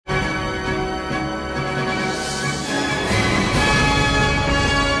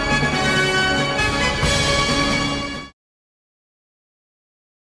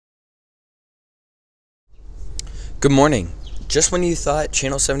Good morning. Just when you thought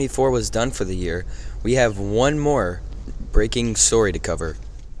Channel 74 was done for the year, we have one more breaking story to cover.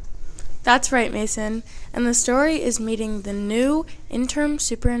 That's right, Mason. And the story is meeting the new interim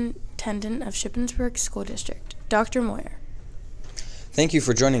superintendent of Shippensburg School District, Dr. Moyer. Thank you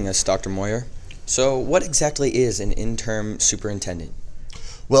for joining us, Dr. Moyer. So, what exactly is an interim superintendent?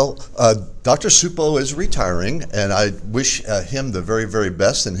 Well, Dr. Supo is retiring, and I wish him the very, very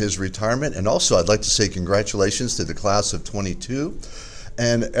best in his retirement. And also, I'd like to say congratulations to the class of 22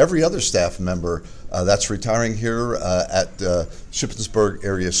 and every other staff member that's retiring here at Shippensburg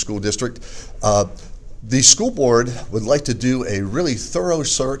Area School District. The school board would like to do a really thorough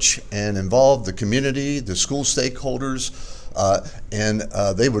search and involve the community, the school stakeholders, and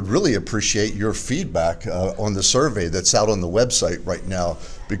they would really appreciate your feedback on the survey that's out on the website right now,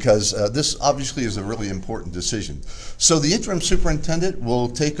 because this obviously is a really important decision. So the interim superintendent will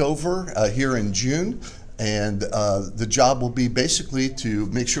take over here in June, and the job will be basically to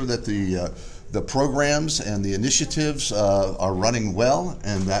make sure that the programs and the initiatives are running well,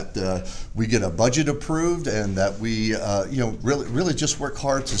 and that we get a budget approved, and that we really just work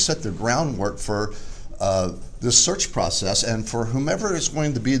hard to set the groundwork for the search process. And for whomever is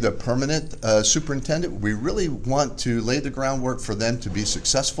going to be the permanent superintendent, we really want to lay the groundwork for them to be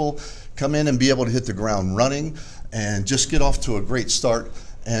successful, come in and be able to hit the ground running, and just get off to a great start.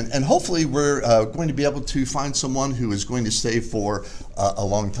 And hopefully we're going to be able to find someone who is going to stay for a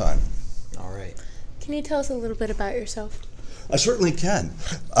long time. All right. Can you tell us a little bit about yourself? I certainly can.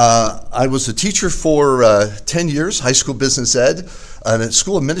 I was a teacher for 10 years, high school business ed, and a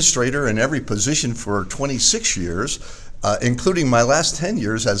school administrator in every position for 26 years, including my last 10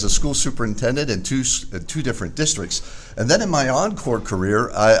 years as a school superintendent in two different districts. And then in my encore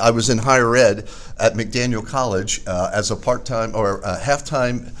career, I was in higher ed at McDaniel College as a part-time or a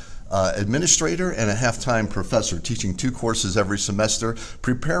half-time administrator and a half-time professor, teaching 2 courses every semester,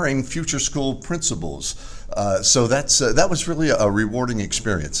 preparing future school principals. So that was really a rewarding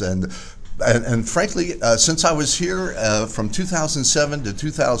experience. And frankly, since I was here from 2007 to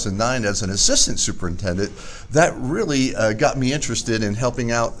 2009 as an assistant superintendent, that really got me interested in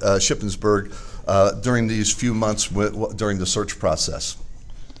helping out Shippensburg during these few months during the search process.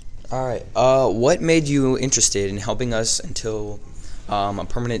 All right. What made you interested in helping us until a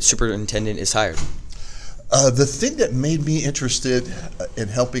permanent superintendent is hired? The thing that made me interested in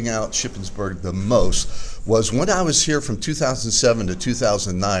helping out Shippensburg the most was when I was here from 2007 to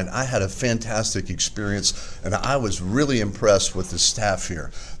 2009, I had a fantastic experience, and I was really impressed with the staff here.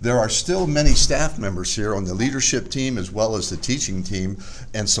 There are still many staff members here on the leadership team as well as the teaching team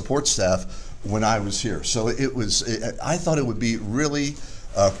and support staff when I was here. So I thought it would be really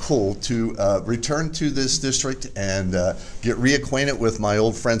cool to return to this district and get reacquainted with my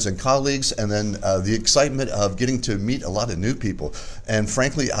old friends and colleagues, and then the excitement of getting to meet a lot of new people. And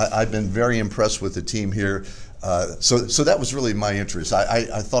frankly, I've been very impressed with the team here. So that was really my interest.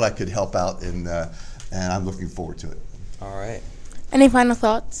 I thought I could help out, and I'm looking forward to it. All right. Any final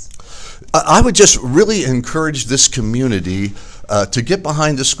thoughts? I would just really encourage this community to get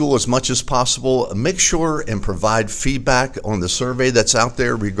behind the school as much as possible. Make sure and provide feedback on the survey that's out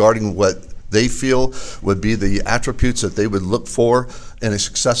there regarding what they feel would be the attributes that they would look for in a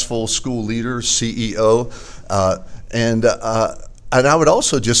successful school leader, CEO. And I would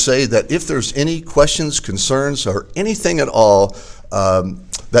also just say that if there's any questions, concerns, or anything at all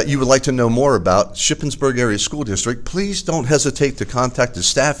that you would like to know more about Shippensburg Area School District, please don't hesitate to contact the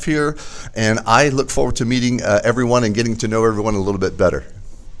staff here, and I look forward to meeting everyone and getting to know everyone a little bit better.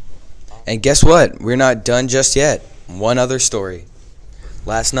 And guess what? We're not done just yet. One other story.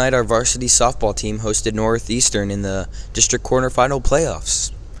 Last night, our varsity softball team hosted Northeastern in the district quarterfinal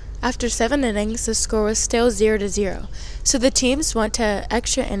playoffs. After 7 innings, the score was still 0-0, so the teams went to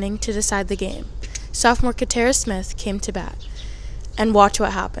extra inning to decide the game. Sophomore Katara Smith came to bat. And watch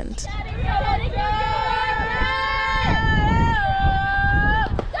what happened.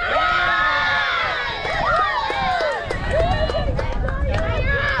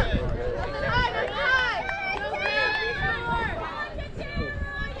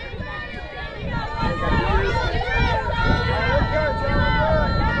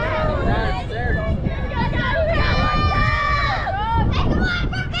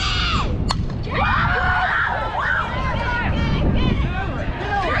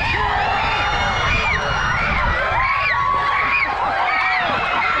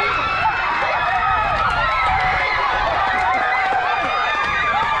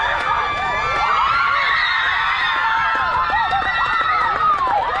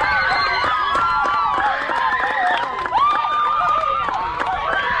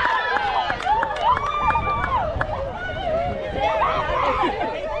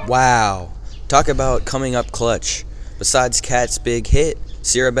 Wow. Talk about coming up clutch. Besides Kat's big hit,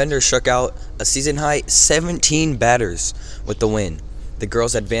 Sierra Bender shook out a season-high 17 batters with the win. The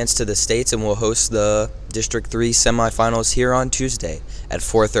girls advanced to the States and will host the District 3 semifinals here on Tuesday at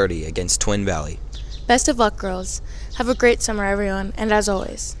 4:30 against Twin Valley. Best of luck, girls. Have a great summer, everyone, and as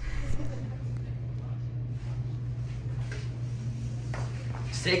always,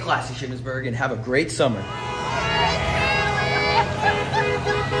 Stay classy, Shippensburg, and have a great summer.